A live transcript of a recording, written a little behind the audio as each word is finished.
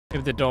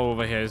If the door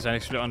over here is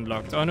actually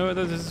unlocked. Oh no,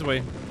 this is the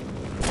way.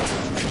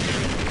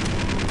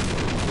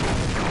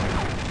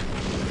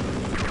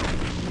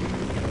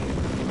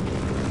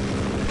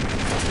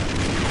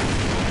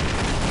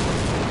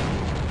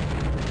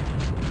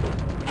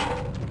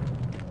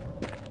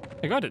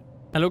 I got it.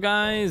 Hello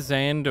guys,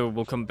 and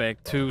welcome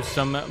back to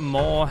some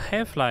more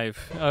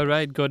Half-Life.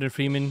 Alright, Gordon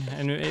Freeman,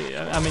 and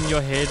I'm in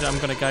your head. I'm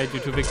gonna guide you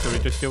to victory,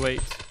 just you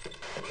wait.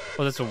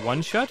 Oh, that's a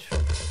one-shot?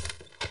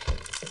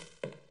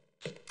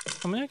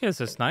 I mean, I guess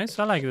that's nice.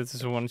 I like this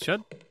as a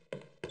one-shot.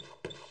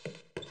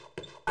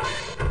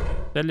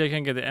 Sadly, I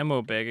can't get the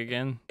ammo back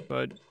again,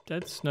 but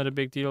that's not a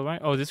big deal, right?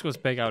 Oh, this goes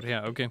back out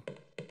here, okay.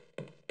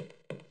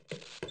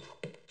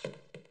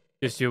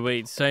 Just you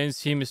wait.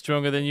 Science team is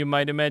stronger than you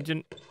might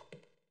imagine.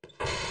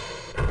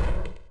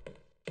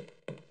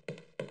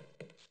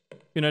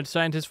 You're not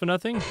scientists for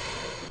nothing?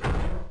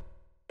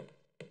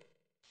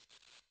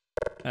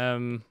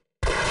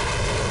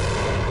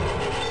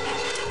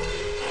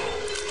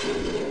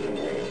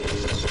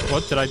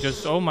 What did I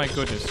just... Oh my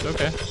goodness,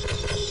 okay.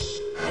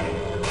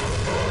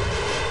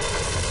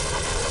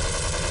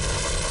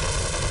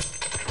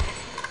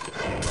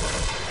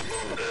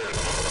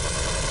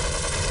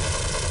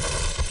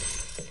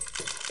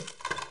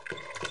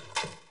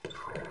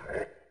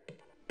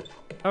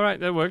 Alright,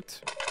 that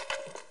worked.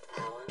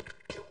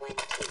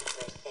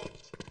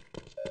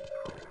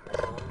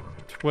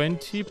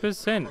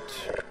 20%.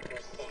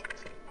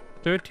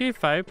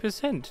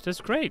 35%.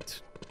 That's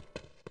great.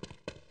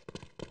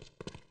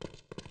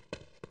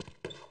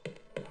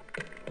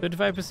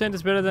 35%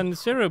 is better than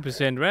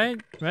 0%, right?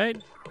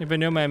 Right? If I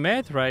know my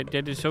math right,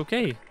 that is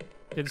okay.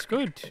 That is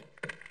good.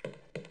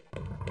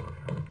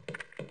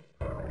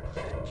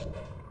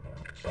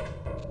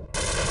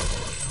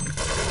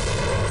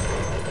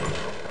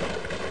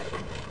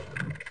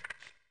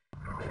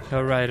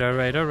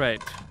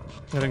 Alright.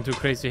 Nothing too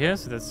crazy here,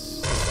 so that's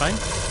fine.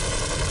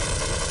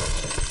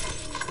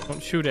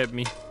 Don't shoot at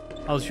me.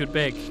 I'll shoot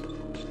back.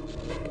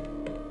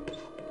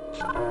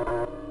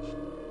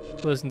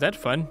 Well, isn't that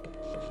fun?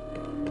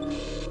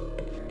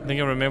 I think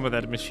I remember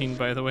that machine,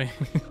 by the way.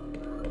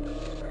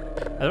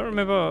 I don't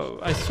remember.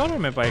 I sort of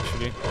remember,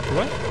 actually.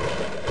 What?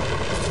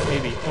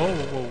 Maybe. Oh,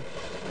 whoa.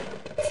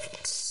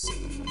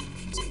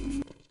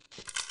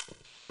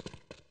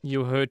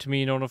 You hurt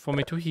me in order for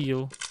me to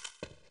heal.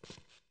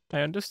 I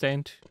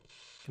understand.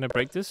 Can I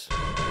break this?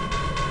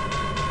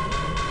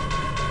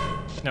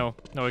 No,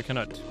 I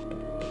cannot.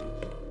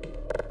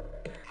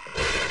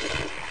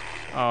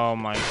 Oh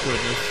my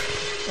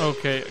goodness.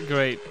 Okay,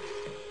 great.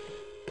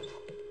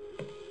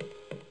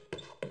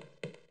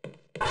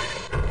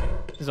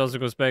 This also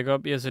goes back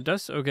up. Yes, it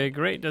does. Okay,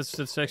 great.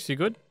 That's actually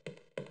good.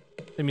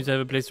 That means I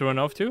have a place to run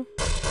off to.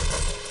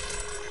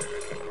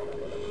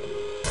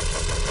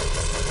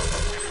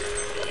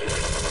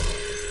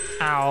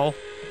 Ow.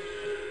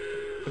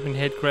 Flipping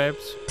head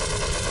crabs.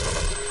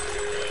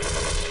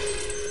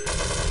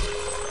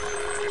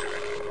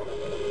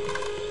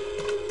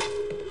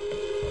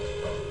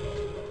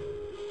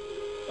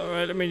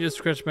 Alright, let me just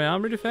scratch my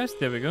arm really fast.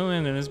 There we go,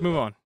 and then let's move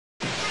on.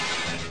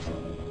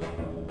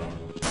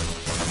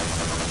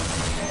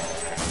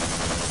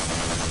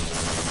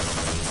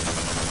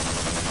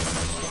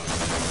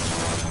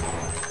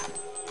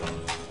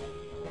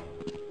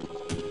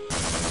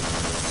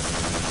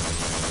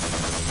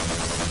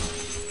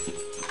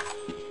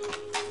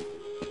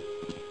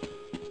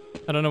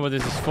 I don't know what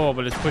this is for,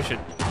 but let's push it.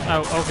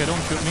 Oh, okay,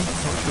 don't shoot me.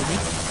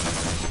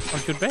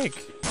 Don't shoot back.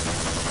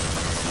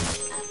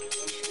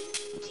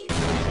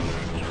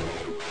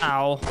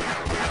 Ow.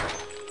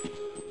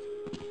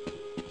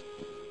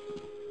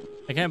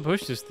 I can't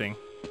push this thing.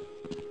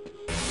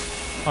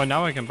 Oh,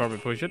 now I can probably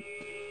push it.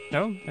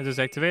 No? I just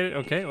activated it?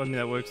 Okay, well, I mean,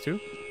 that works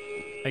too.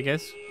 I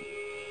guess.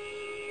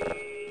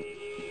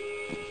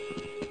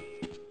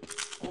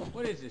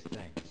 What is this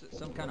thing?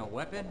 Some kind of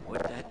weapon?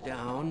 Put that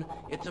down.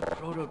 It's a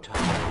prototype.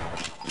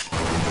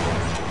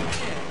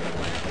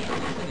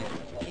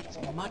 It's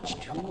much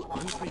too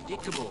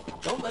unpredictable.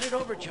 Don't let it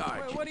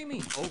overcharge. Wait, what do you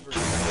mean, over?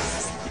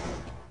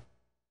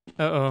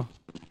 Uh-oh.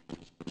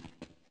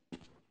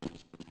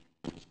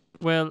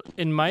 Well,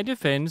 in my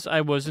defense,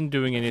 I wasn't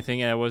doing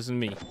anything and it wasn't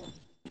me.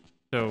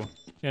 So,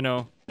 you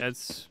know,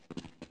 that's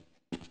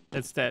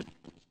that.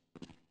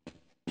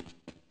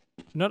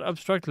 Not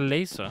obstruct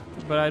laser,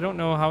 but I don't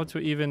know how to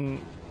even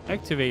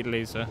activate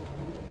laser.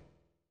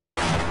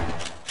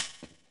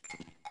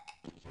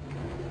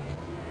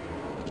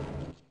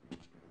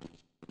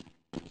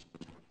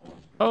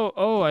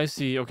 Oh, I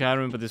see. Okay, I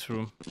remember this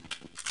room.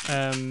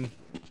 Oh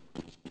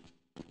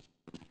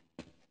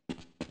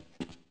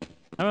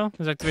well,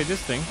 let's activate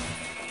this thing.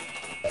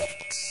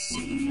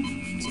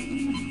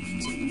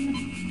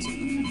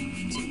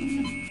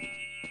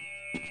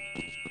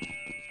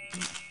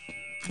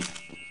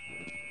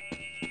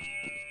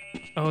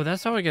 Oh,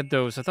 that's how I get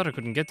those. I thought I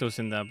couldn't get those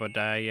in there, but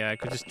I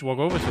could just walk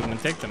over to them and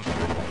take them.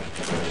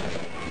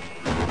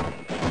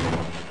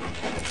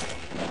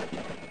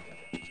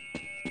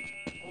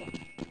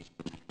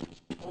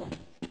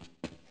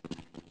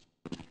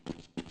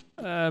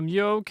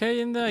 You okay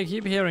in there? I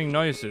keep hearing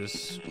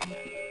noises.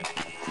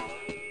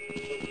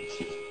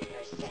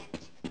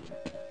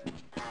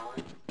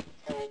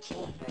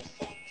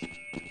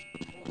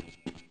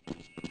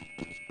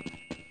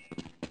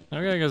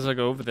 Okay, I guess I'll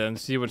go over there and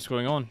see what's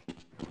going on.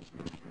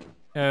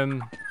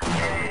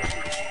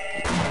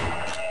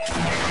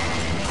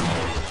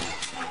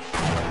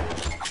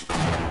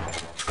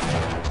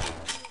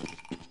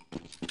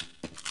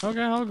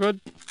 Okay, all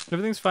good.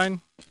 Everything's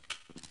fine.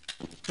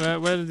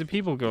 Where did the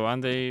people go? Are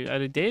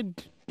they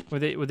dead? Were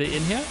they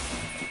in here?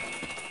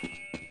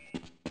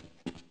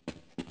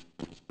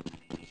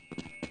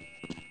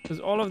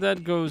 Because all of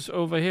that goes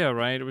over here,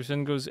 right? Which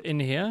then goes in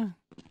here.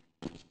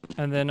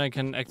 And then I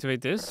can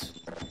activate this.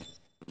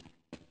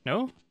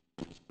 No?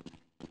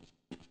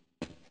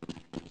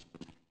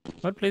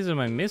 What place am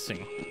I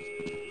missing?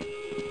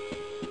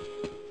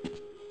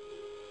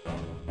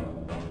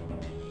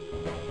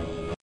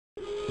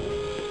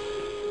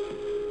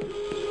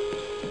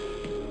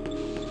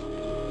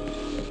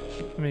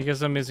 I mean, I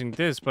guess I'm missing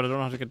this, but I don't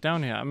know how to get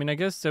down here. I mean, I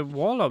guess the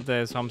wall up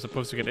there is how I'm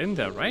supposed to get in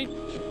there, right?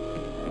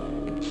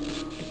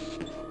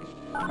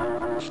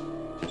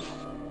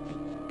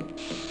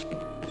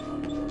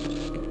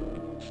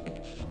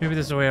 Maybe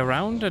there's a way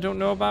around I don't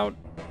know about?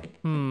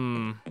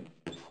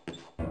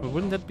 But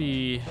wouldn't that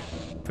be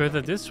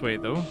further this way,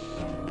 though?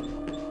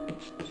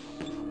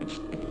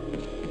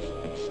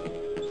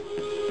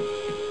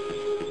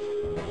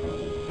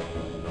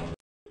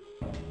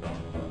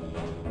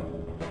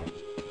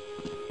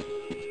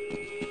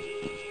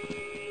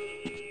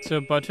 So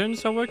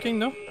buttons are working,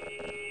 no?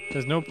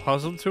 There's no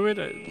puzzle to it,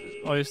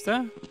 or is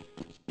there?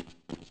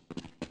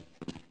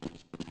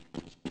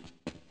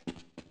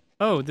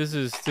 Oh, this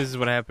is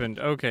what happened.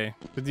 Okay,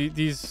 but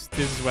this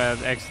is where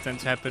the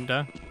accidents happened,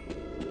 huh?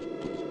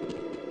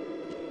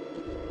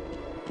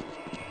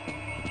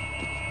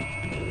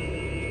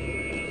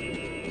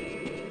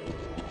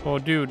 Poor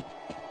dude.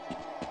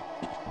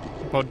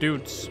 Poor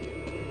dudes.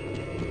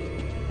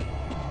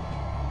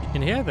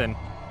 In here then.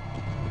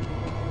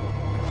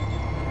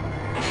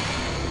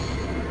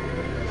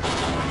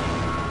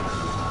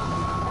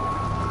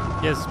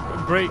 Yes,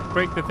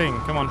 break the thing.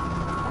 Come on.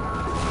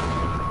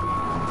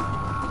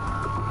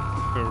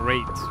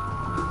 Great.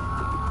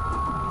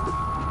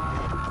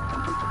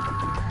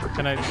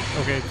 Can I?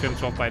 Okay, it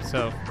turns off by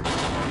itself.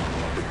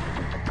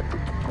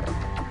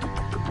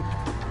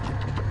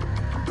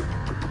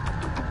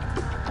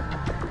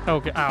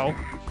 Okay, ow.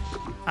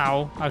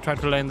 Ow. I tried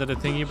to land at the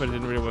thingy, but it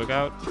didn't really work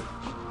out.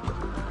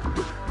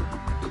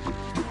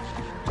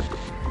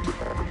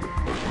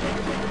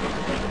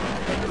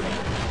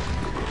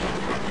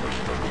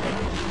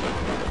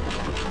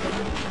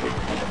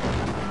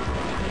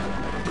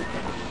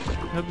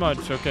 Not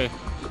much, okay.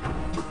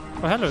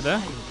 Oh, hello there.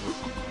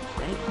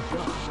 Thank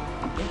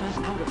God. Get us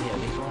out of here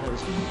before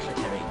those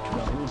military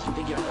drones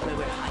figure out where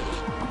we're hiding.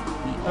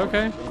 We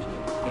Okay.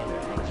 together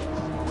access.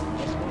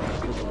 Escort us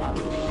to the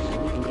lobby so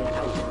we can get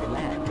out of the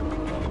lab.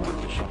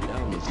 To shut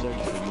down the search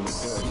for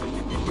the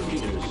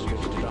computers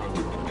switched it on.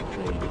 I'm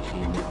afraid the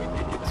team never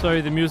made it.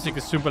 Sorry, the music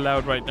is super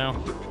loud right now.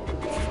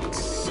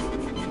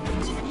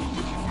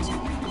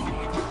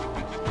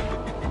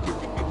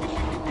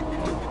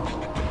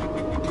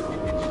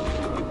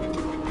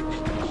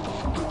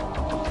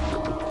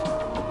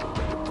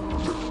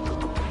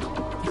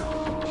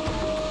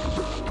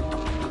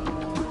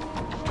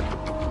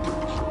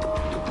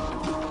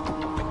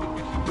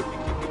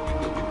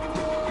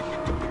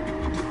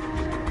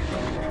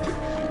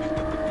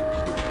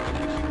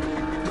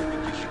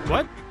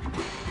 What?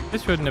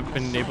 This shouldn't have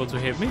been able to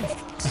hit me.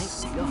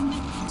 Thank God.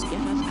 Get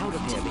us out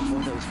of here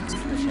before those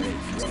military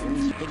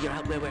drones figure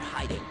out where we're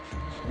hiding.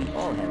 We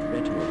all have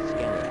retinal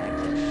scanner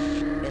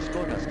access.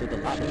 Escort us to the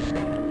lobby so we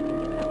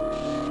can get out.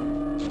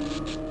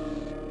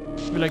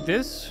 Be like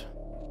this.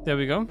 There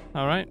we go.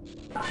 All right.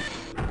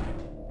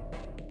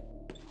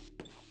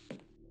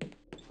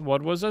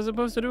 What was I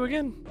supposed to do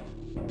again?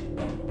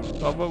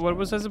 What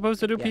was I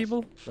supposed to do, Yes,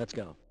 people? let's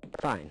go.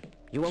 Fine.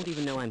 You won't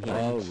even know I'm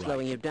here.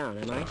 Slowing you down,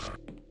 am I?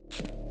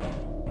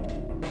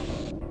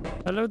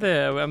 Hello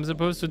there. I'm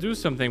supposed to do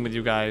something with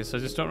you guys. I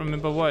just don't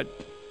remember what.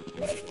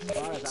 As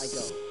far as I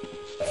go.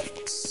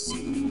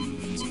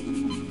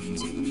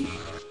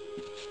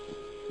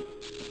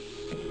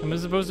 Am I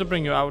supposed to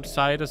bring you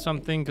outside or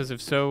something? Because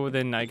if so,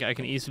 then I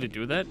can easily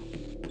do that.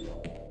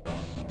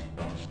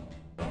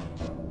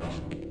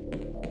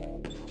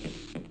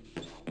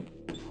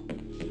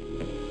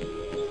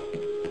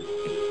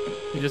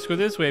 You just go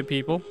this way,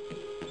 people.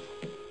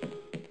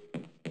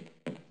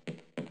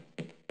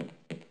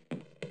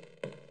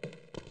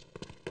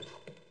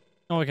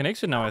 Oh, I can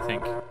exit now, I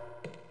think.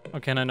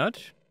 Or can I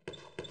not?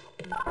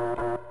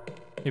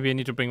 Maybe I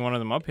need to bring one of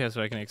them up here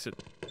so I can exit.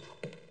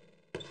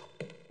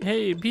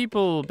 Hey,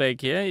 people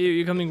back here,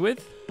 you coming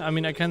with? I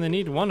mean, I kinda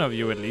need one of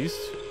you at least.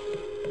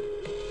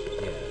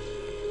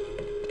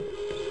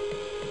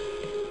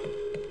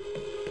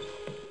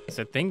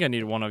 I think I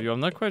need one of you. I'm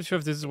not quite sure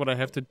if this is what I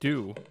have to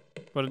do.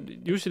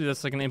 But usually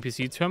that's like an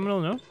NPC terminal,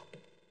 no?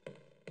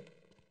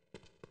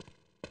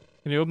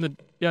 Can you open the...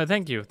 Yeah,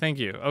 thank you, thank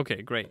you.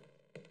 Okay, great.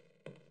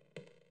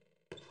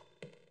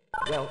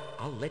 Well,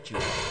 I'll let you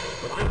know,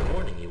 but I'm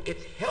warning you,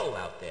 it's hell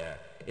out there.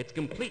 It's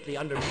completely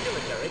under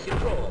military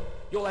control.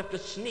 You'll have to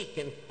sneak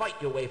and fight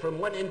your way from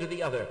one end to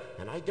the other,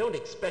 and I don't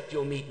expect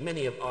you'll meet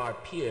many of our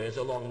peers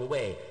along the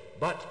way.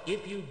 But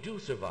if you do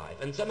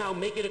survive and somehow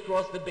make it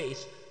across the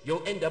base,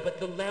 you'll end up at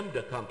the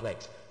Lambda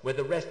complex, where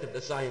the rest of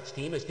the science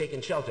team has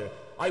taken shelter.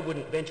 I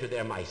wouldn't venture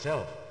there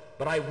myself,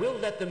 but I will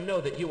let them know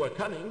that you are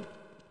coming.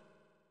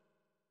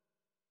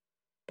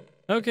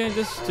 Okay,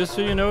 just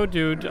so you know,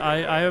 dude,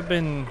 I have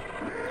been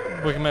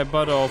working my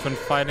butt off and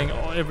fighting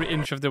every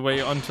inch of the way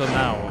until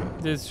now.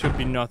 This should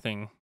be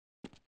nothing.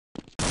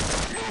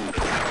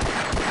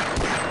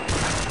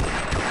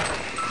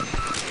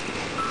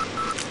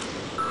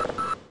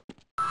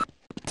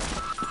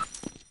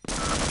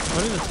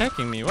 What is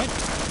attacking me? What?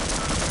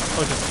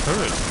 Oh, it's a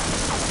turret.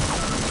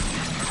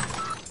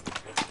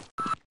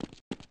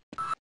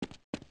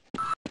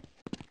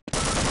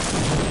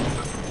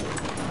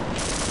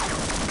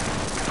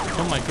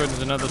 Oh my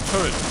goodness, another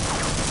turret.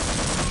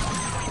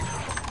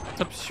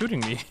 Stop shooting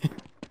me.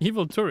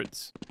 Evil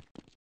turrets.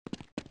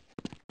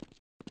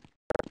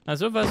 And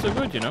so far so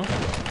good, you know.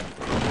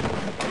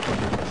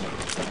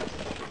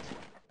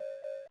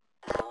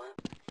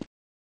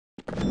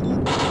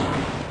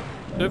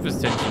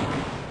 Surface tension.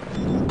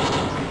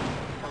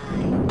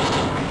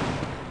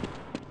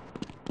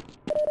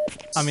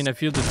 I mean, I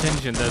feel the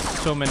tension. There's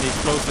so many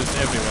explosives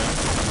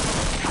everywhere.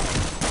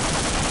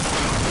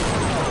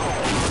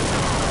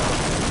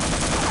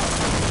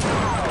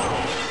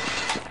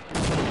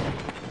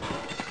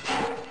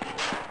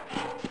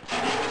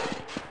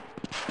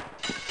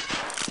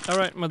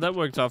 Alright, well that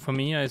worked out for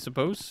me, I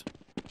suppose.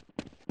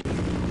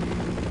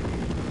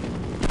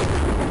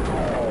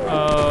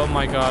 Oh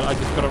my god, I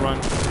just gotta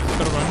run. Just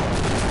gotta run.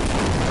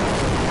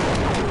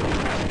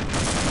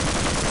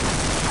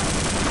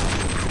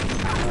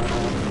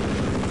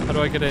 How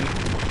do I get in?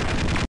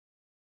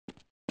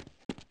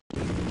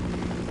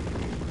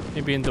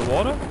 Maybe in the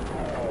water?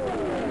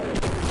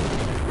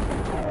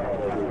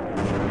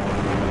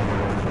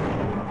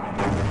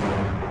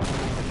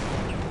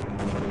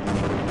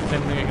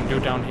 Same thing I can do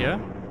down here.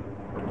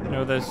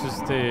 No, there's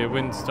just the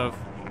wind stuff.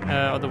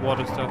 Or the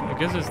water stuff. I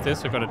guess it's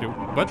this I gotta do.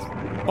 What?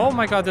 Oh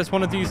my god, there's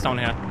one of these down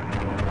here.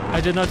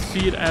 I did not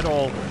see it at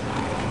all.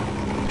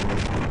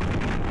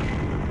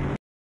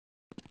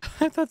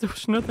 I thought there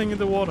was nothing in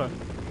the water.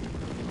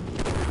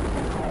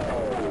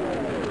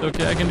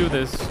 Okay, I can do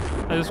this.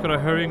 I just gotta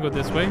hurry and go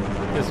this way.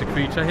 There's a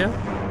creature here.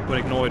 We'll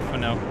ignore it for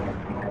now.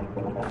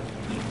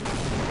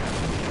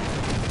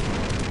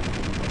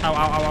 Ow, ow,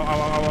 ow, ow, ow,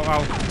 ow, ow,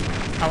 ow.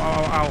 Ow, ow,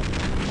 ow, ow.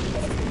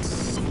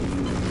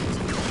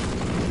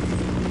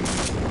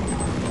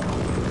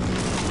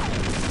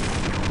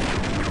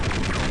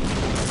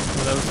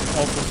 That was an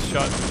awful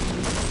shot.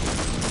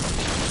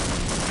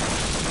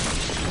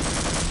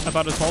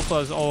 About as awful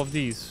as all of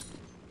these.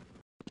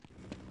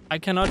 I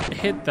cannot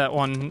hit that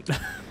one.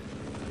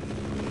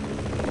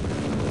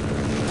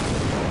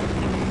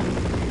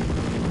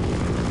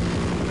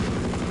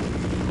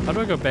 How do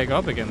I go back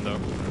up again though?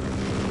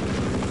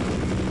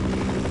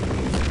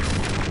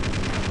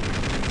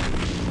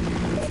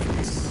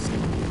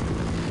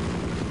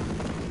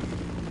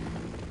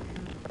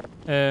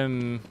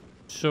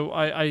 So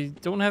I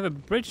don't have a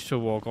bridge to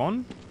walk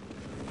on.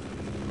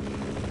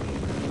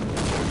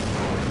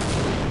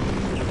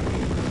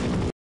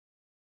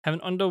 Have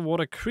an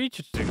underwater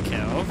creature to take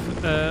care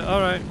of.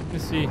 Alright,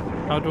 let's see.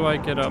 How do I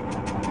get up?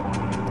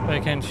 I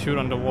can't shoot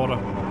underwater.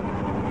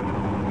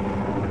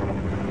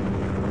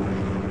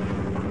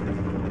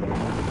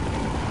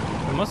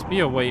 There must be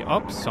a way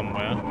up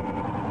somewhere.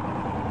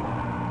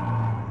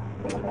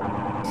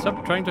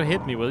 Stop trying to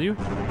hit me, will you?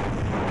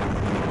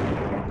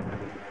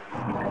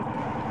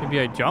 Maybe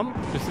I jump?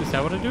 Is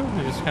that what I do?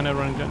 I just kind of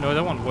run. No,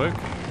 that won't work.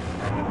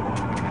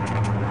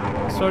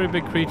 Sorry,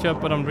 big creature,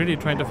 but I'm really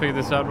trying to figure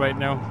this out right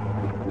now.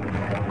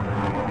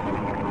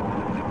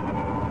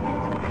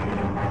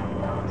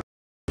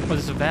 Oh,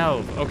 there's a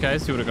valve. Okay, I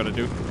see what I gotta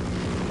do.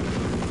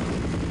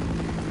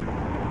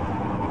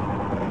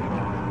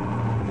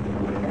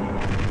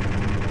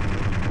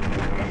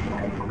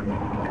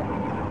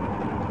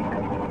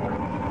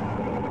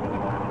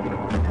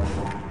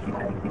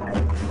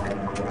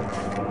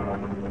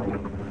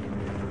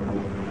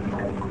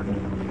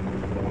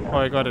 Oh,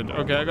 I got it.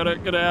 Okay, I gotta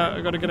get out.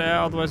 I gotta get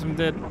out, otherwise I'm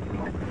dead.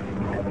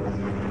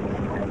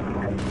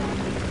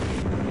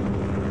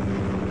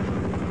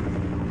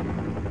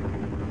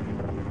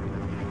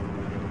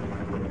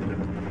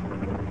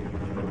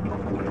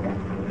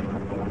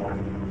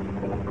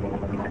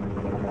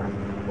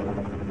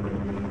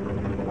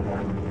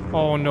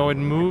 Oh no, it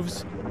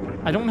moves.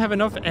 I don't have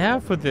enough air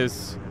for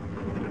this.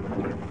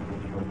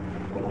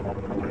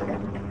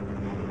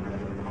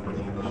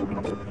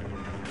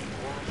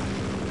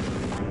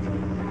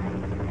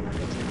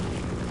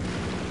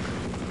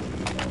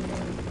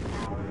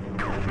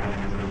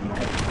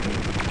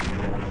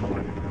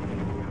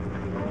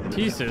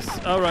 Jesus.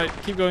 Alright,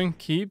 keep going.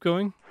 Keep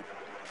going.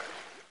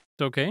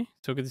 It's okay.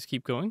 It's okay, just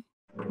keep going.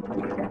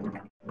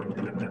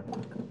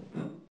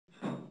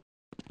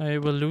 I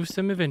will lose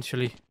them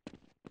eventually.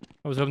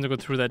 I was hoping to go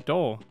through that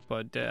door,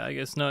 but I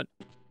guess not.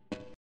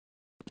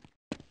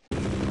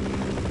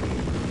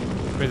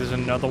 Wait, there's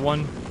another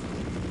one.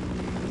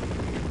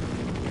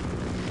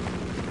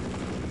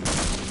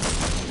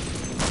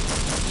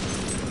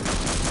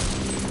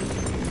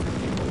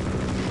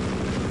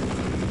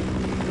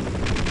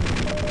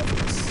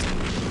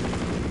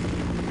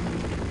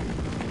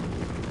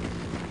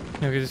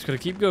 Okay, just gotta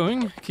keep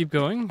going, keep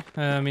going.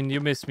 I mean, you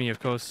missed me, of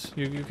course.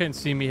 You can't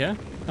see me here.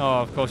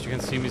 Oh, of course you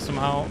can see me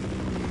somehow.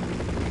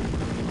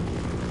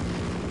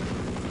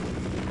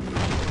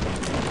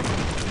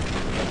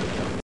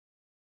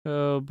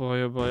 Oh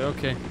boy,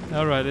 okay.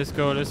 Alright, let's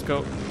go, let's go.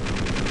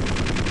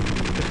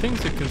 It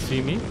thinks it can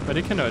see me, but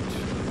it cannot.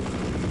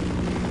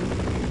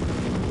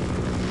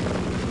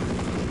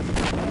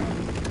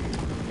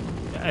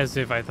 As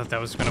if I thought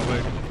that was gonna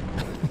work.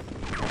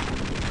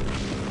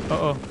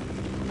 Uh-oh.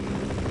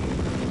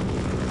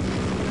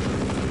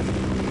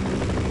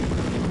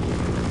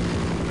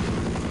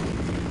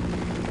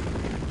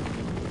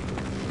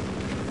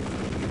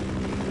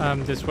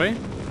 This way.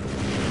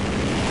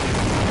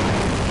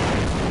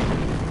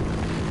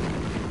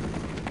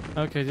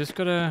 Okay, just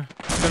gotta.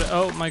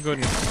 Oh my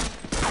goodness.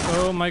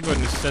 Oh my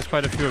goodness. There's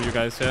quite a few of you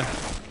guys here.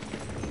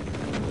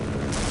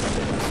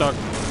 Stuck.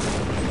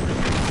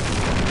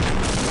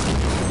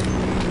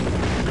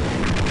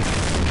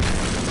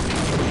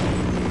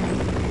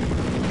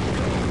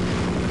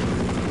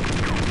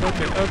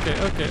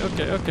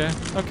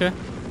 Okay.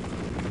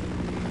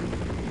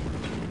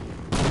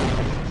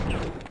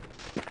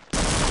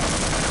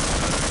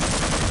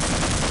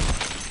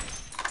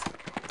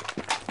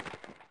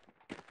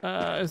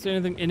 Is there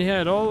anything in here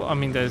at all? I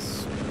mean,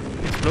 there's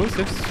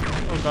explosives.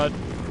 Oh god.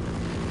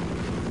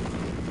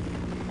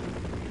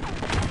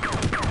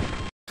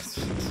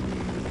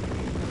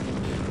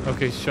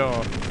 Okay,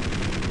 sure.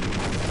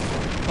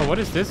 Oh, what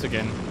is this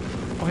again?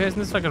 Oh, hey, isn't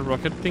this like a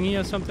rocket thingy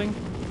or something?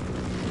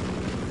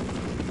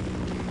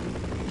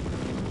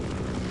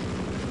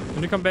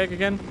 Can you come back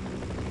again?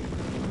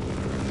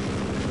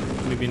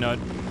 Maybe not.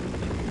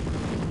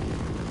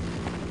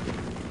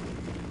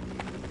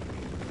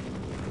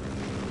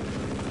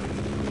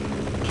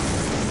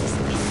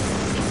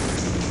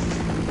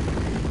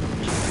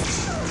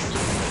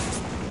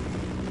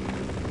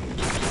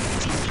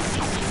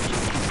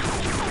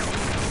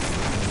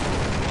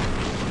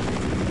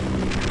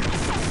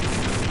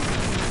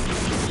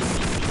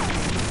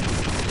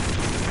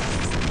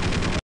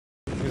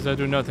 I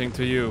do nothing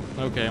to you.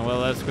 Okay,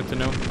 well that's good to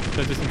know.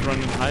 That doesn't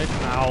run and hide.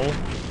 Ow.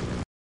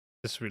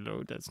 Just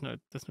reload. That's not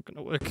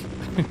gonna work.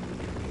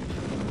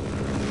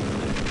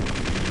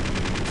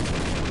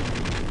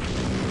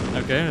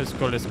 Okay, let's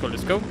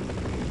go.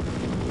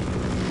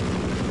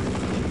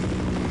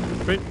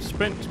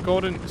 Sprint,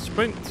 Gordon,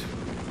 sprint.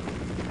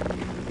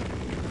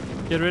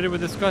 Get ready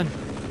with this gun.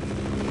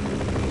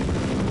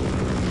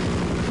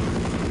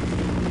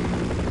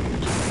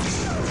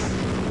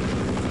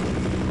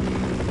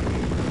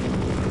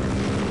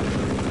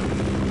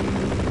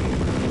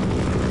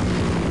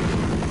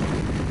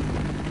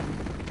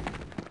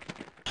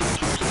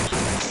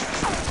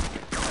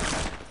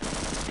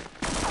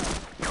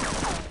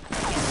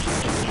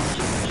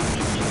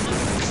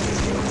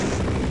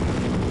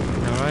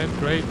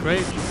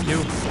 Great, you.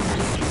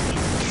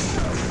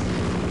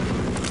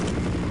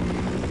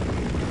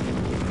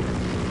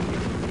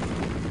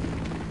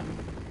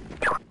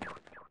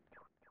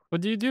 What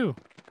do you do?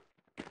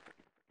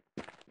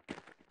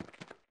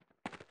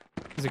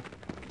 Is it...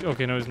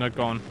 Okay, no, it's not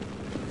gone.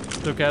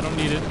 It's okay, I don't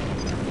need it.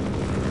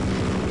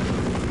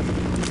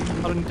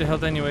 I don't need the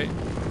health anyway.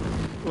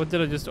 What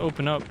did I just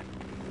open up?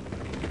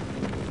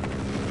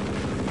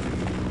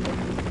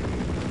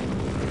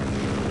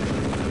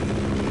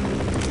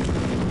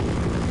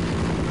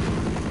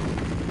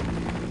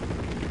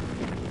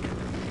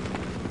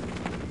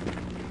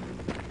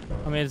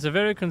 I mean, it's a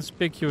very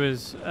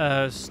conspicuous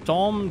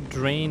storm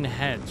drain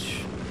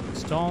hatch.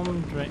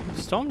 Storm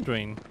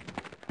drain.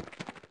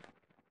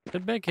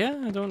 Get back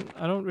here? I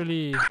don't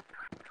really.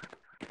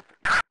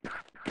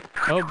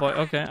 Oh boy.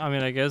 Okay. I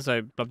mean, I guess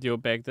I popped you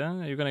back there.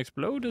 Are you gonna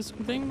explode or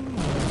something?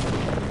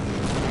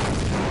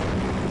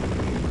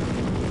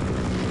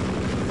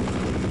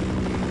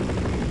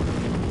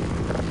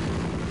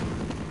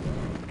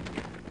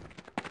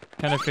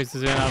 Kind of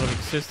faces in out of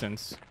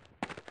existence.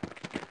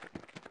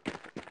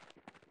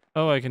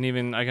 Oh, I can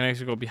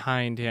actually go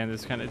behind here and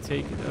just kind of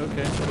take it.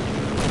 Okay.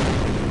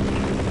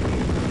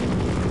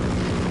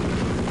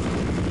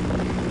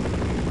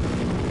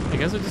 I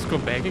guess I just go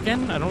back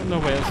again? I don't know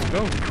where else to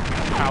go.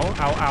 Ow.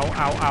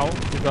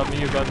 You got me,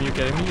 you're getting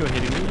me, you're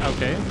hitting me.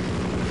 Okay.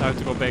 I have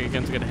to go back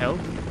again to get help.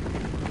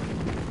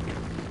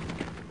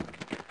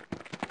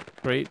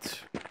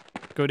 Great.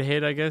 Go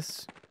ahead, I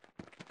guess.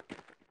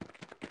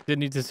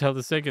 Didn't need this help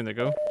a second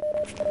ago.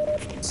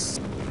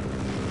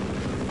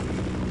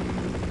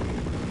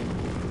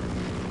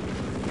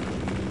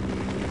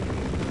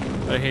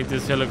 I hate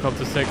this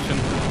helicopter section.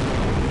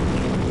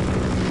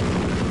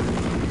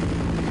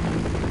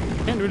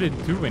 Can't really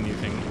do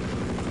anything.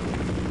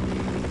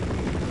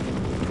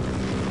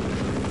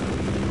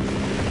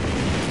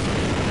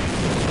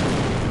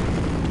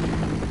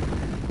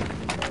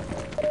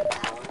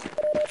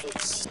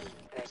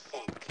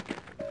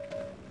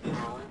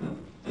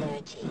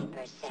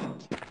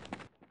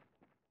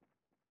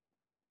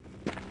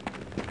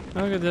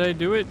 Okay, did I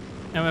do it?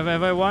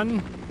 Have I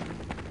won?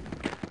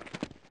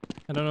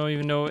 I don't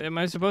even know. Am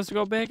I supposed to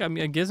go back? I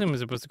mean, I guess I'm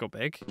supposed to go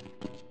back.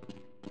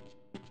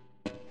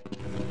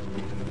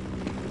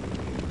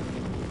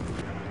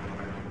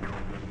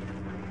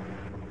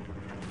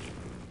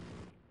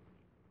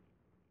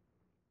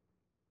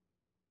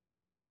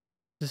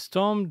 The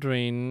storm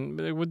drain.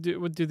 What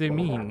do they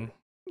mean?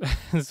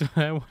 That's what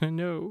I want to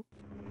know.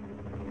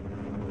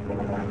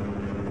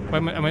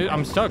 Wait,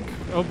 I'm stuck.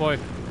 Oh boy.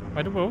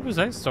 What was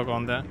I stuck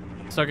on there?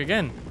 Stuck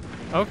again.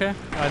 Okay.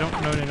 I don't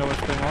really know what's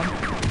going on.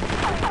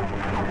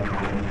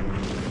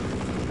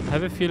 I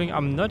have a feeling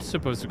I'm not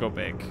supposed to go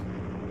back.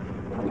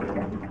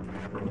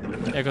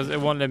 Yeah, because it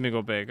won't let me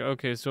go back.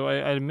 Okay, so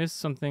I missed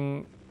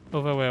something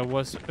over where I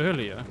was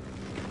earlier.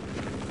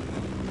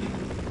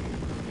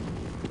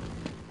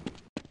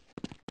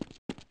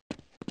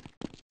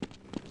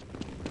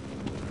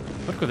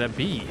 What could that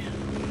be?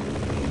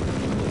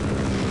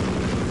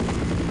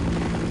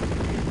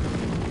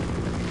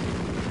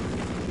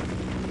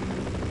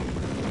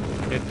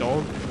 A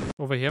dog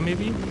over here,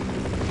 maybe?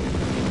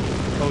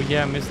 Oh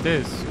yeah, I missed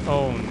this.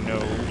 Oh no.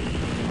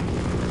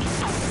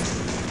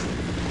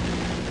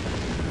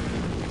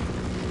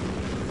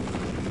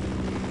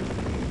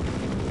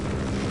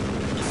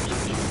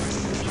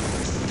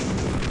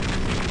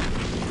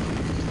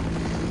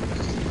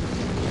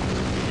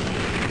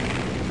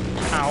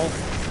 Ow.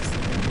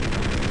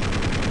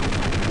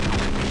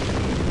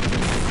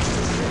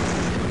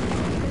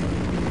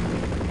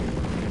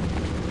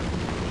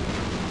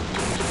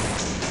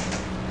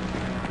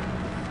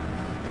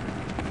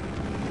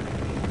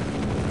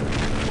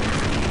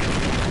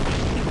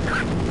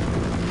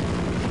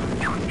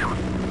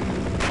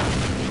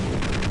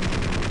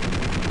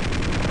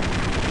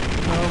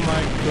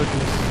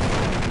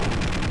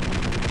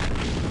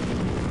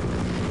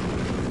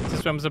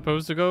 I'm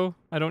supposed to go?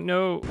 I don't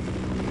know. Oh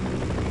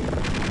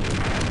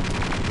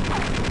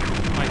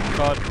my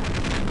god.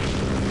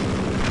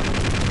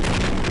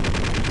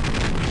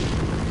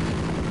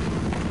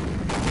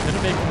 Did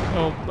it make...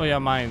 Oh yeah,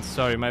 mine.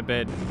 Sorry, my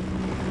bad.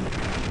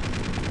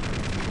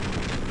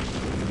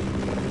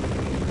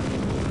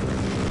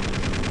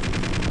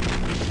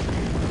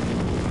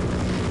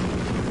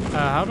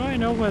 How do I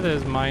know where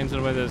there's mines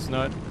and where there's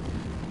not?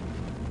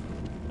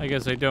 I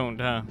guess I don't,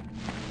 huh?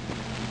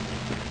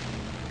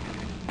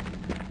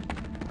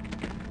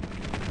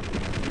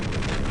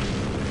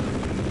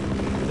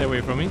 Stay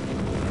away from me.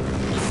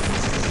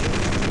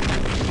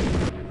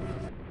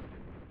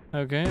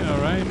 Okay,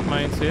 alright.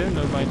 Mines here,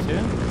 no mines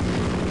here.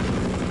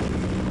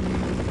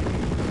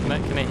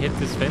 Can I hit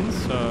this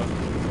fence or do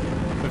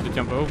I have to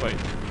jump over it?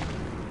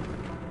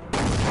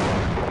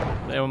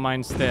 There were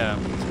mines there.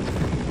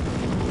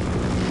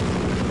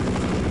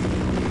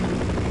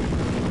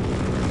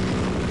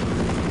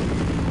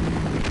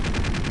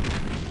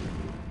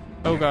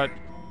 Oh god.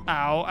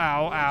 Ow,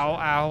 ow, ow,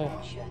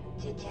 ow.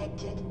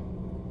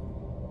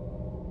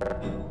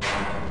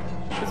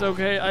 It's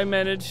okay, I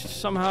managed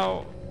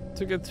somehow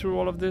to get through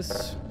all of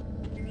this.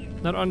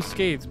 Not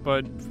unscathed,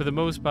 but for the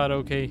most part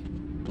okay.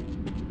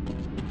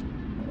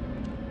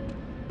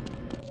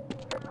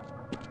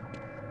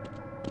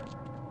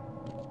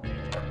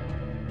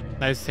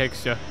 Nice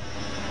texture.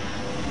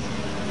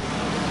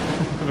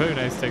 Very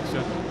nice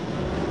texture.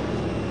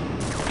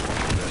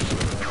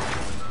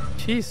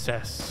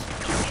 Jesus.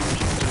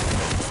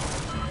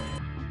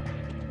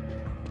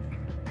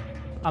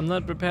 I'm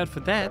not prepared for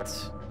that.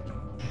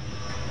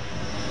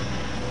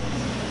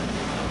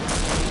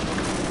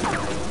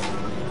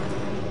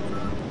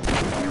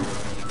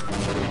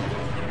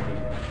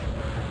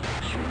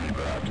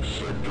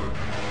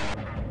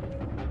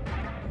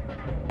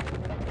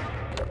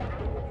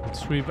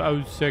 Sweep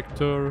out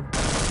sector.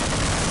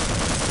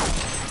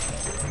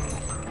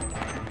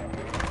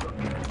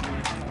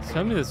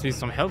 Tell me there's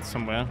some health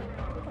somewhere.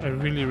 I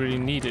really, really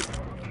need it.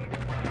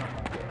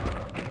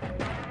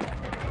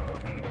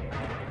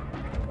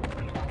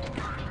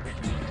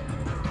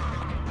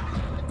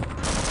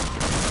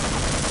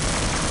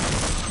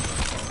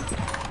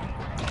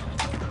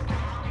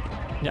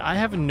 Yeah, I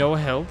have no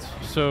health,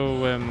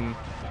 so I'm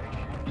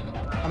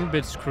a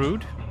bit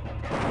screwed.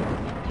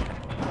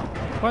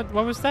 What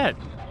was that?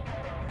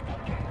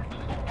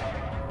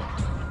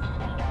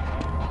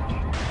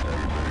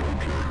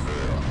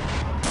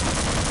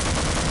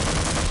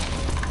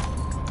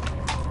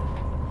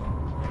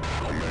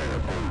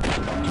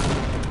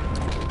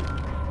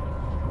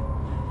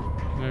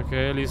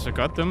 Okay, at least I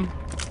got them.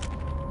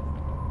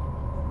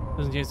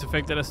 Doesn't change the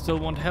fact that I still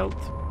want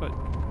health, but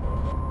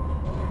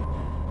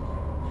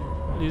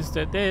at least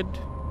they're dead.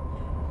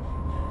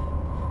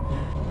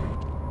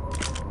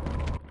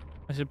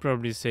 I should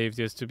probably save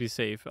just to be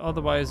safe.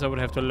 Otherwise, I would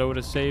have to load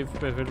a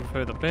save a little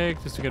further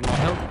back just to get more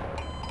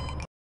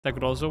health. That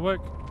could also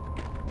work.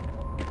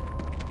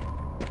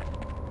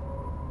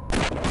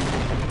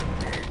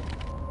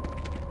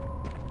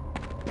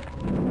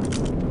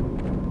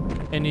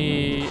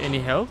 Any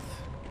health?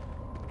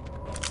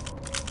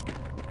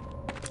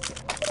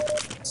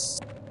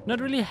 Not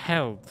really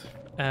health.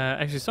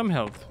 Actually, some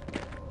health.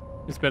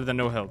 It's better than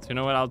no health. You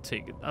know what? I'll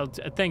take it.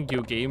 Thank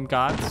you, game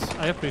gods.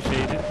 I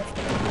appreciate it.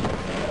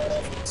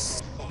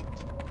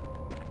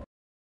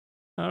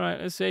 All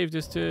right, let's save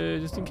just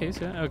in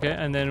case. Yeah. Okay,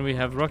 and then we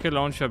have rocket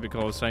launcher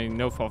because I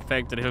know for a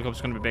fact that the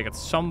helicopter's gonna be back at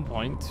some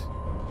point.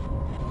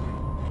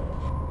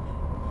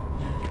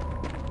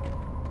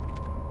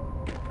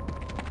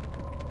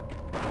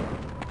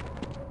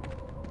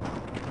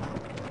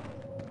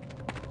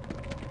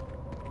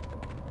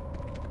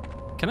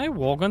 Can I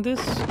walk on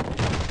this?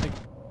 Like,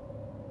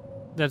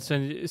 that's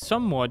a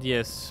somewhat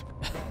yes,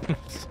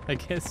 I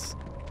guess.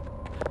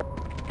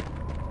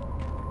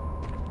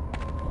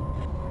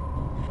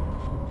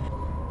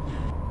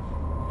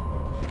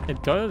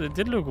 It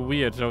did look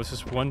weird, so I was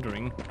just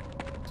wondering.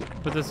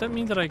 But does that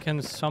mean that I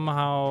can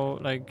somehow,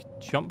 like,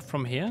 jump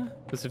from here?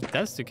 Because if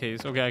that's the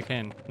case, okay, I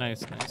can.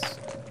 Nice, nice.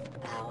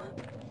 Power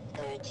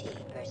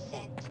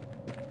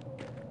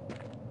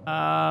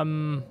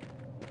 30%.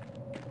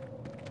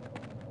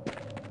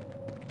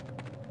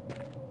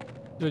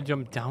 Do I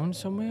jump down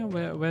somewhere?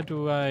 Where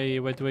do I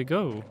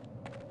go?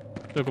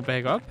 Do I go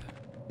back up?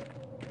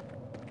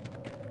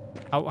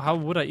 How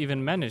would I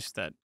even manage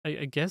that?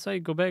 I guess I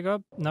go back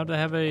up. Now that I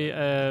have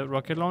a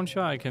rocket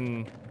launcher, I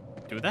can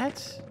do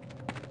that?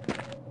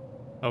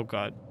 Oh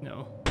god,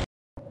 no.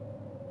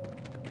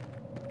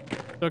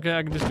 Okay,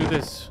 I can just do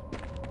this.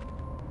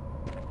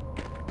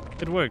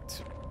 It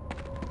worked.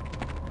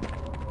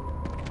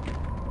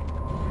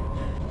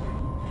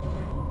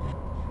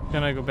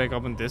 Can I go back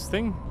up on this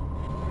thing?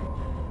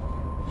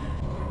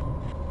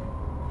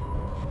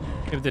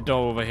 If the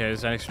door over here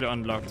is actually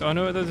unlocked. Oh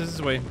no, this is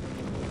the way.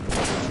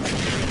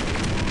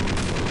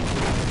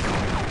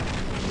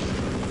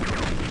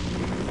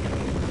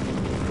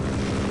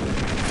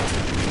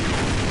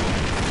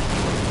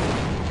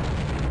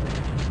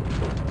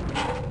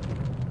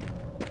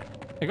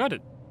 I got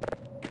it.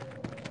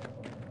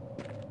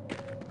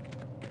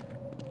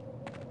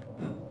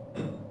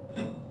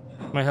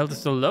 My health is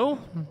still low,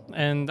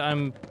 and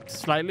I'm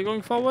slightly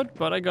going forward,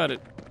 but I got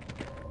it.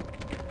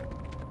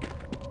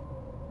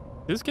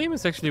 This game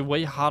is actually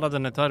way harder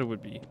than I thought it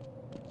would be.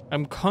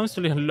 I'm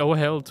constantly on low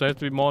health, so I have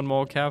to be more and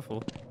more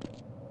careful.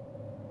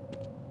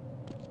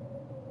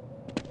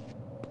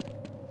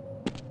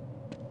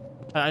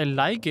 I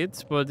like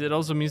it, but it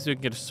also means you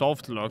can get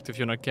soft locked if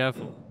you're not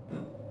careful.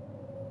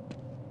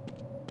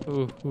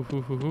 Ooh.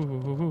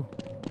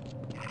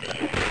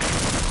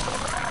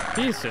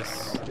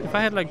 Jesus. If I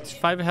had like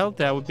 5 health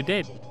there, I would be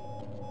dead.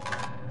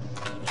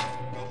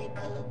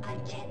 Medical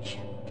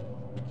attention.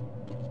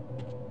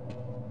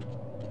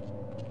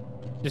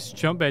 Just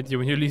jump at you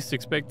when you least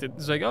expect it.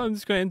 It's like, oh, I'm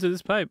just gonna enter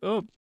this pipe.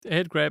 Oh,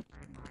 head grab.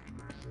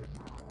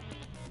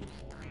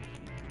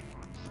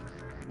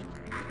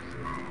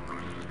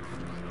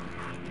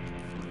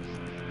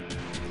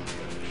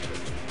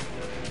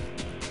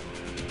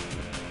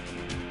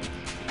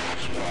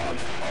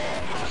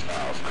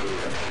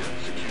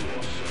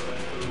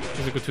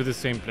 Does it go to the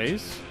same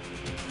place?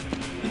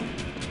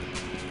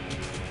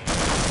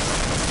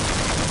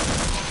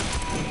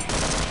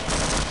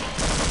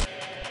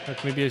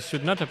 Like maybe I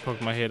should not have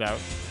poked my head out.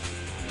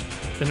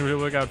 Didn't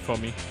really work out for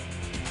me.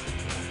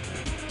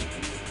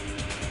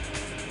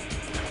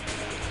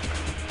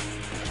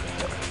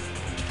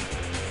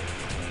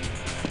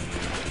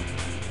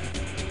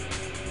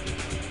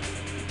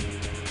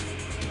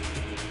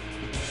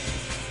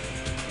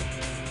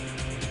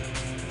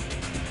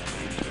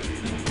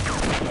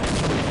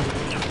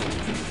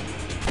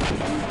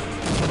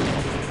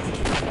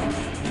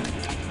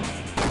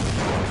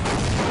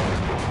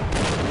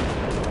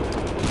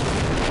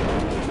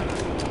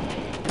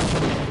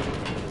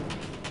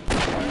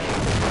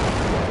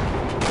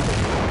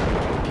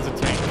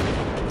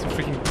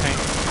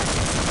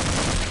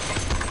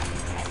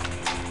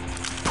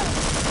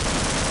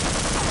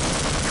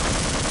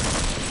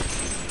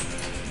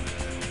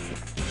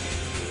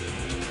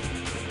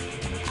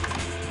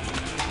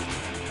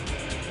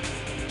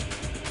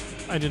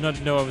 I did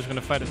not know I was gonna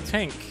fight a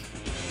tank.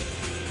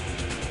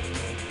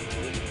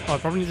 Oh, I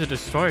probably need to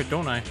destroy it,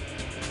 don't I?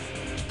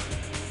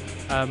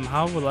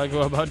 How will I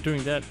go about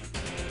doing that?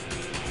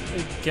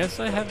 I guess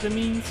I have the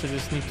means. I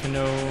just need to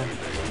know.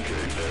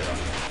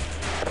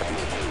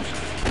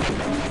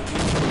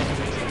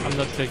 I'm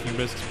not taking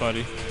risks,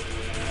 buddy.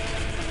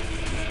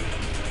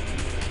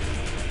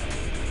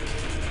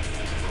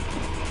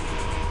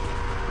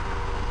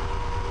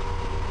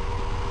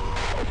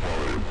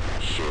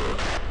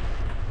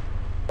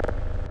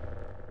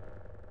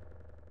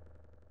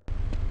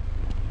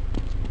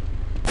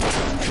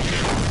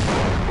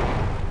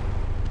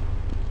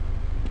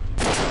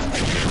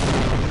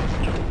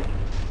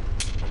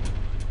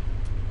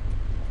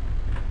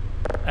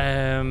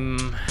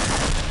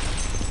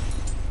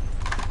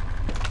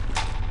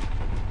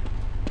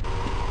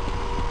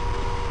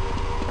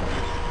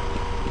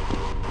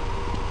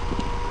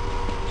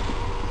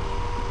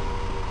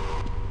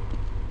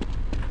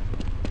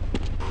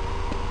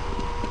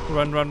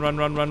 Run.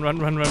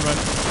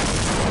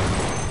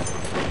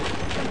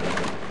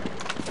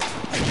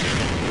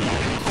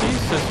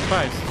 Jesus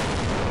Christ.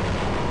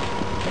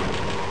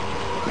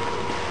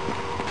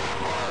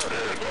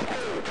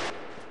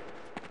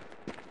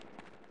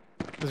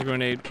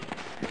 grenade.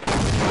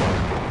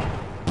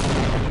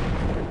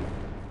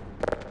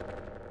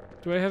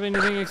 Do I have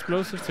anything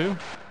explosive too?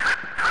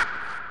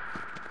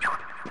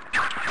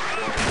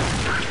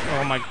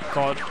 Oh my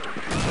god.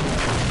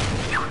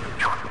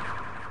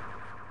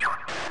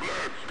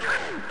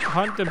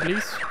 Hunt them,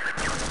 please.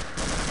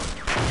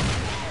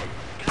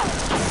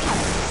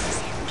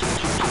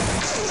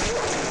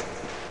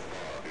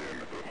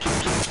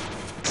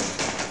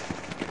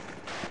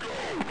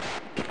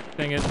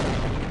 Dang it.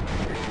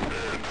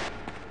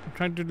 I'm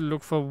trying to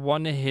look for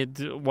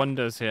one-hit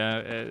wonders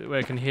here, where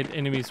I can hit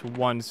enemies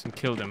once and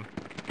kill them.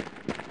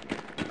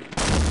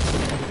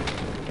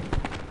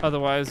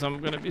 Otherwise, I'm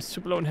gonna be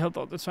super low in health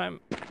all the time.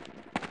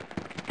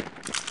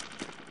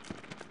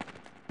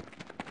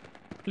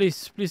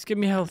 Please, please give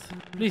me health.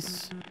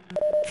 Please.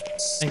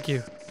 Thank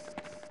you.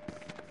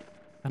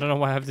 I don't know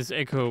why I have this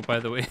echo, by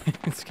the way.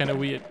 It's kind of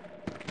weird.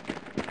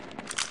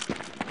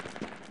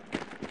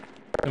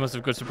 They must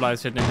have good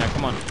supplies hidden in here.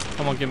 Come on.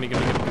 Come on, give me. Even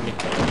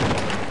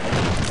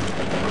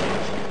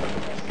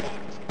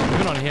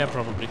on here,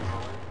 probably.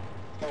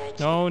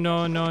 No.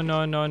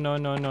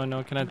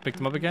 Can I pick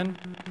them up again?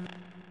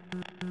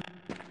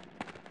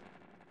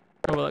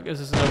 Oh, well, I guess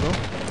it's a no-go.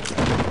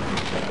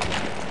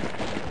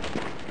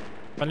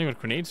 Finally got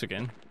grenades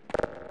again.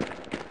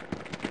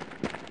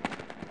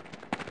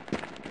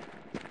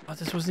 Oh,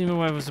 this wasn't even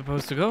where I was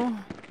supposed to go.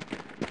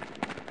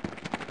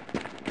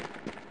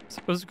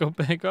 Supposed to go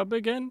back up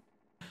again?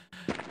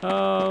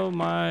 Oh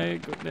my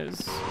goodness.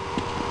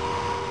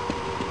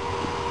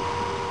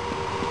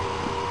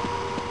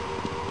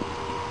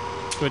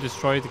 Do I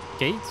destroy the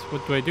gate?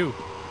 What do I do?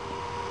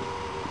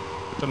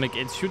 Do I make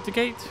it shoot the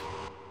gate?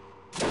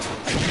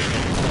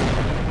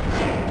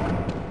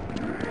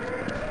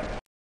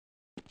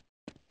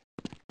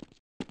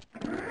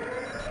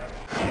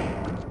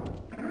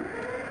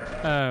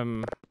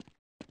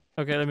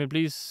 Okay, let me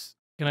please.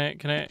 Can I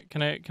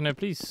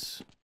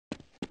please?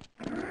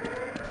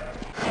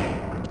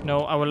 No,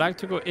 I would like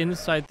to go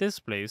inside this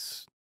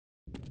place.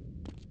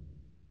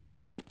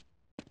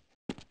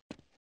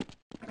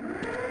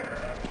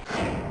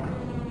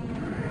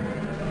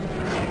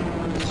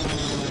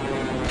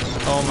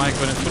 Oh my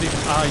goodness, what even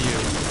are you?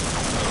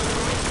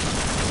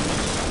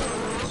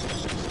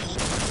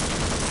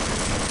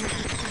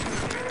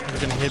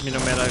 You're gonna hit me no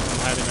matter if I'm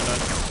hiding or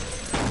not.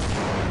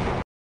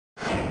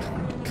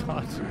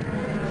 God.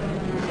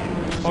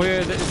 Oh yeah,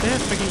 is there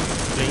freaking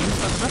flames?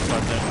 I forgot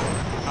about that.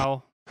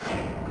 Ow.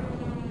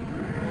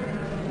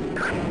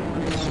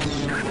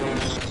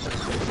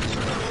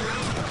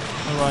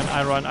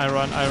 I run,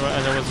 and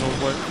that was no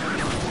work.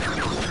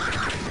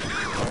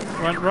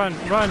 Run!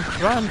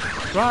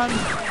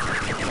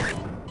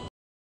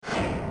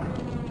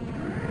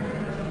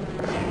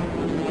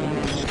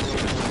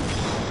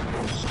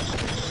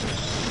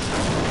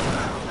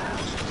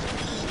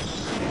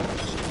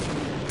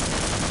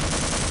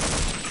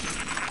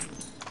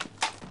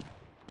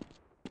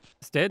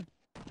 It's dead?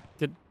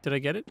 Did I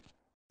get it? I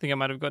think I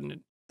might have gotten it.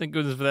 Thank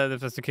goodness for that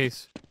if that's the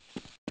case.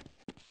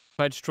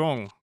 Quite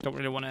strong. Don't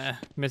really want to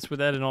mess with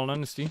that in all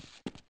honesty.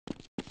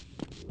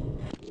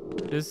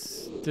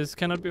 This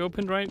cannot be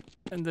opened, right?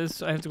 And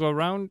this I have to go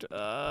around.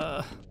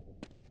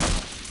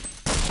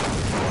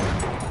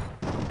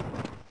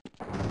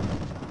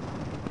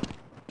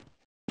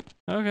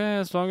 Okay,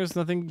 as long as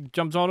nothing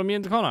jumps out of me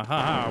in the corner.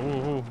 Haha.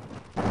 Woohoo.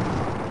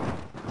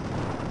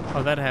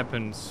 Oh, that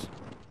happens.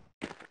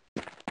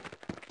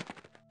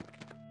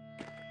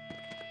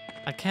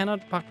 I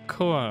cannot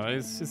parkour.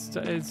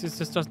 It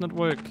just does not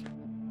work.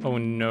 Oh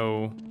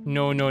no.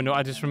 No.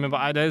 I just remember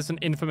there's an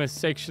infamous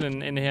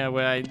section in here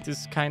where I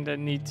just kind of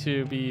need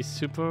to be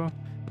super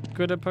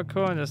good at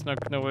parkour and that's not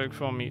going to work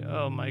for me.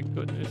 Oh my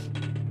goodness.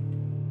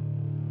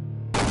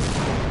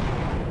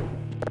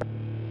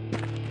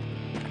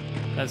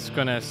 That's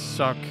going to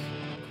suck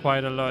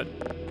quite a lot.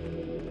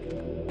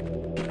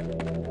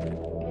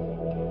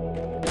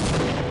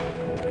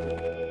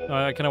 Oh,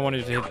 I kind of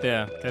wanted to hit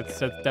there.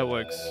 That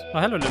works. Oh,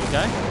 hello, little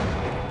guy.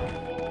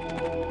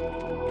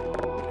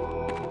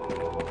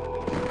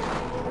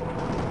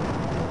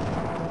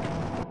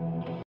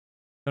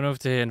 Don't know if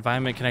the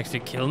environment can actually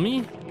kill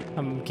me.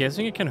 I'm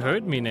guessing it can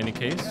hurt me in any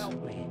case.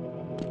 Help me.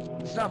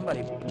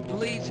 Somebody,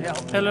 please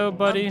help me. Hello,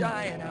 buddy. I'm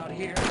dying out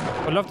here.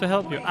 I'd love to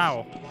help you.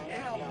 Ow.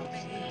 Help me.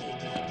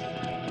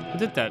 Who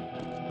did that?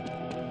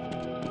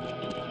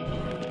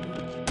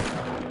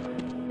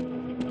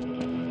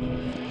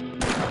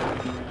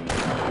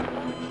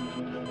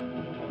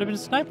 Could have been a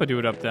sniper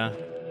dude up there.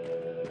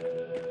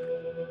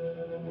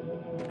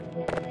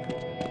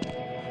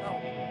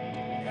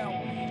 Help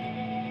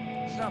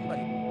me.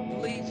 Somebody,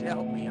 please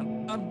help me.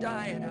 I'm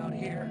dying out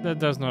here. That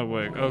does not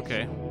work.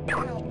 Okay.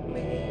 Help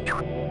me.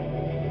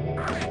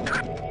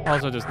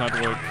 Also does not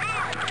work.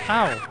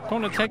 Ow!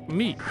 Don't attack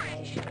me.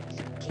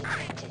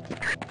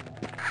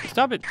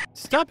 Stop it!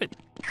 Stop it!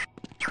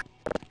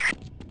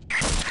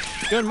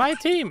 You're on my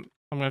team!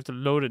 I'm gonna have to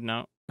load it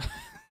now.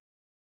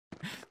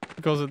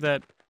 Because of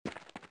that.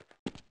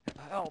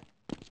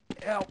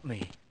 Help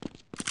me.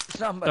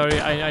 Somebody.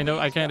 Sorry, I know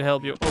I can't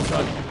help you. Oh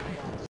god.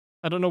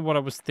 I don't know what I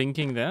was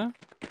thinking there.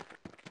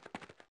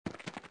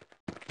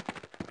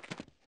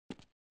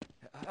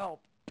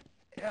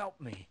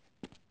 Help me.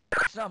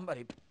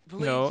 Somebody,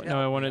 please No, help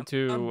no, I me. wanted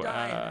to. I'm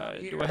dying out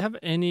Do here. I have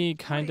any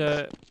kind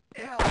of?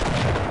 Please, help.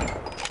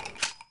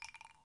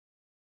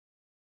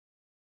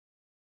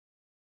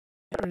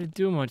 Can't really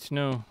do much,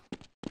 no.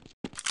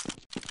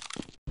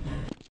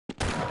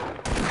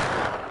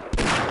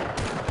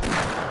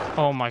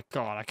 Oh my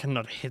god, I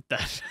cannot hit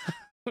that.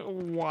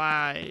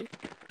 Why?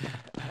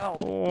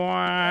 Help.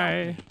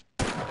 Why?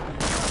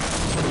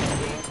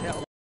 Please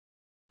help.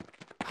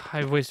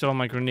 I wasted all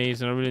my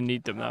grenades and I really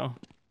need them now.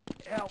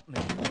 Help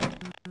me.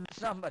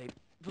 Somebody,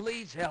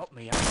 please help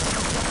me.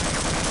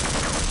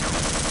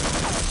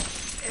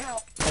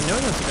 Help. I know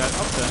there's a guy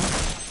up there.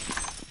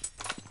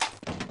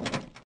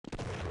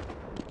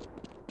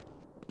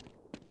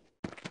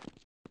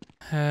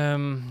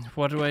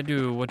 What do I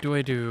do? What do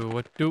I do?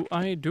 What do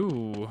I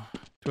do?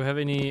 Do I have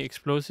any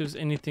explosives?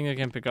 Anything I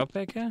can pick up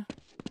back here?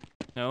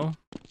 No.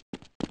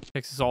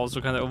 Text is also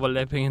kind of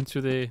overlapping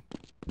into the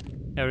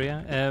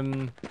area.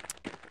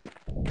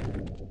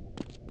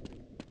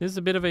 This is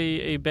a bit of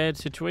a bad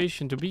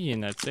situation to be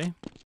in, I'd say.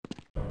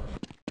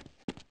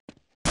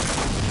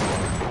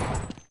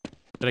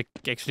 Did I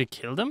actually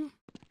kill them?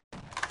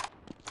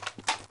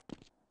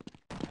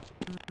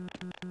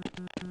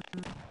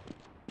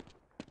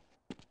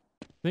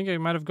 I think I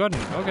might have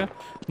gotten it. Okay.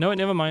 No,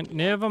 never mind.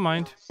 Never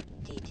mind.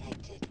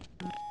 Detected.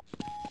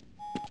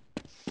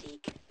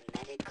 Seek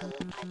medical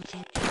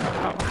attention.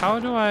 How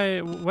do I...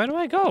 Where do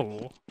I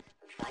go?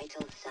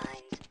 Vital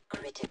signs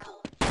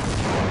critical.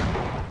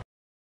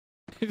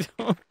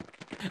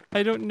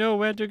 I don't know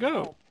where to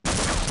go.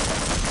 Please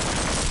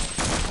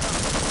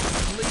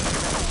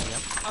help me.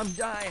 I'm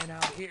dying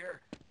out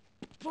here.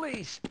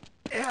 Please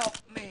help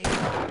me.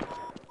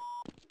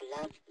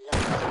 Blood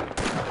loss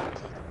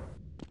detected.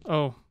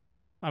 Oh.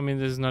 I mean,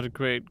 this is not a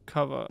great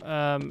cover.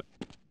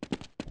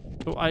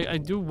 So I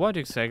do what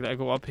exactly? I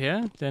go up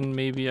here, then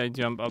maybe I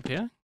jump up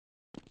here.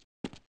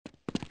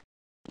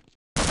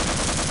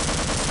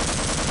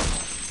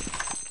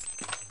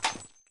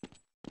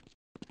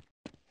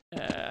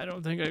 I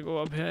don't think I go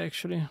up here,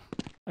 actually.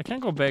 I can't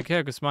go back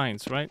here because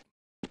mine's, right?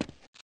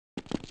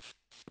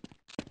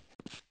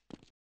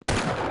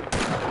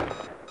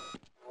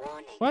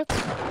 Warning. What?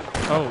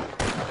 Oh,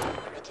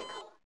 Critical.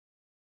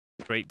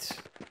 great.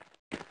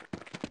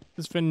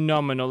 It's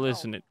phenomenal,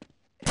 isn't it?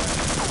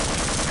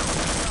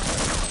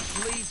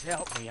 Please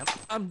help me.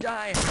 I'm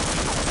dying.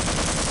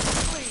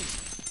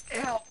 Please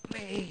help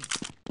me.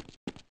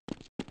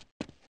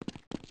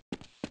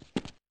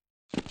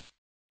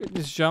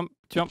 Just jump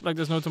like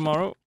there's no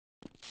tomorrow.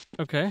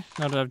 Okay,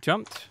 now that I've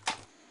jumped.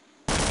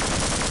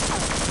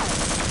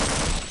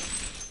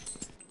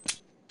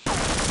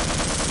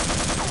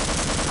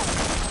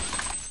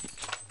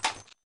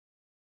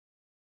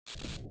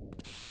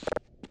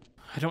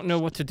 I don't know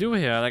what to do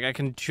here. Like, I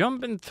can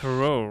jump and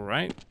throw,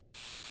 right?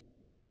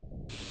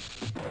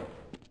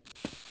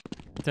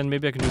 Then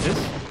maybe I can do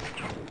this.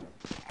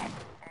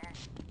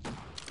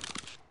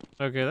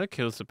 Okay, that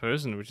kills the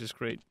person, which is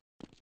great.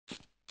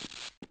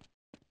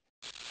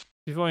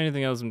 Before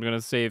anything else, I'm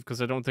gonna save,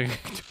 because I don't think I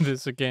can do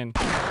this again.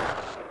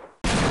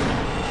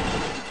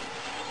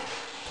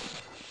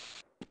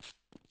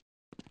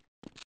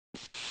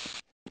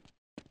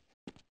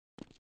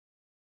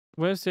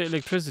 Where's the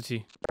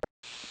electricity?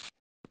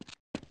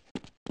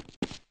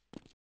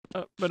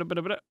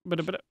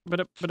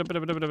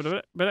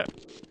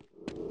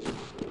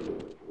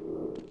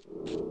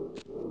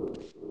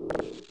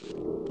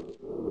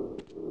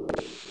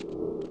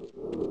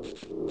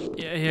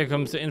 Yeah, here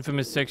comes the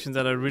infamous section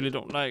that I really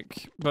don't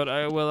like. But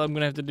well, I'm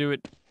gonna have to do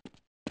it.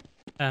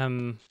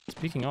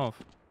 Speaking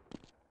of.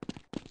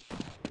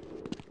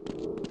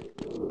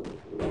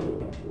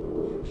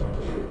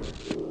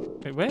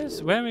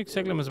 Wait, where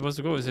exactly am I supposed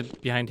to go? Is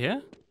it behind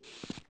here?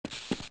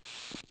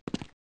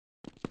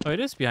 Oh, it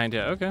is behind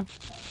here. Okay.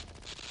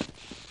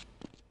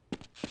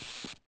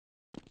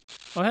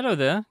 Oh, hello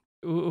there.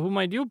 Who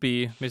might you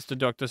be, Mr.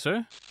 Doctor,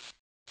 sir?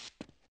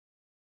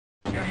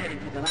 You're heading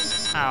for the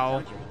landing. Ow.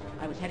 Surgery.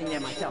 I was heading there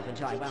myself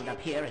until I wound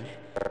up here and,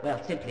 well,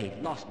 simply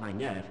lost my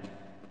nerve.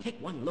 Take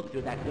one look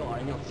through that door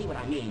and you'll see what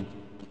I mean.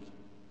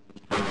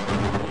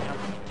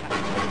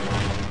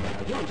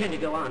 If you intend to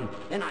go on,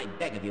 then I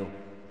beg of you,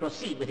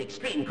 proceed with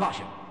extreme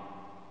caution.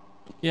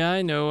 Yeah,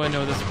 I know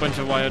there's a bunch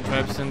of wire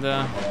traps in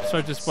there.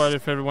 Sorry to spoil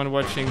it for everyone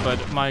watching,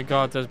 but my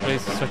god, that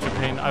place is such a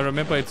pain. I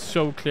remember it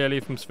so clearly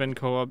from Sven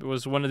Co-op. It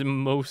was one of the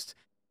most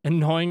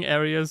annoying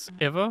areas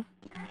ever.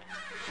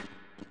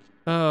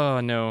 Oh,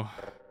 no.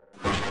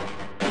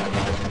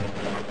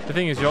 The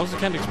thing is, you also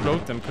can't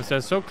explode them, because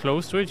they're so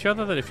close to each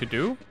other that if you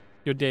do,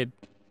 you're dead.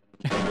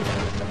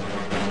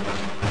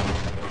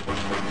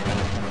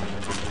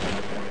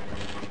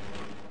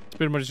 It's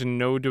pretty much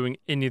no doing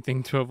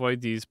anything to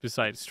avoid these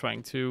besides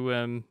trying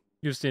to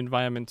use the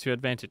environment to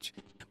advantage.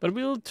 But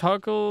we'll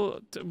tackle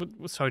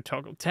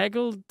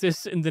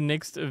this in the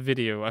next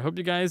video. I hope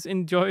you guys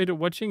enjoyed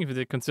watching. If you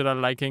did, consider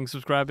liking,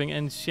 subscribing,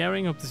 and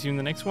sharing. Hope to see you in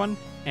the next one.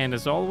 And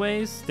as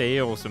always,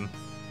 stay awesome.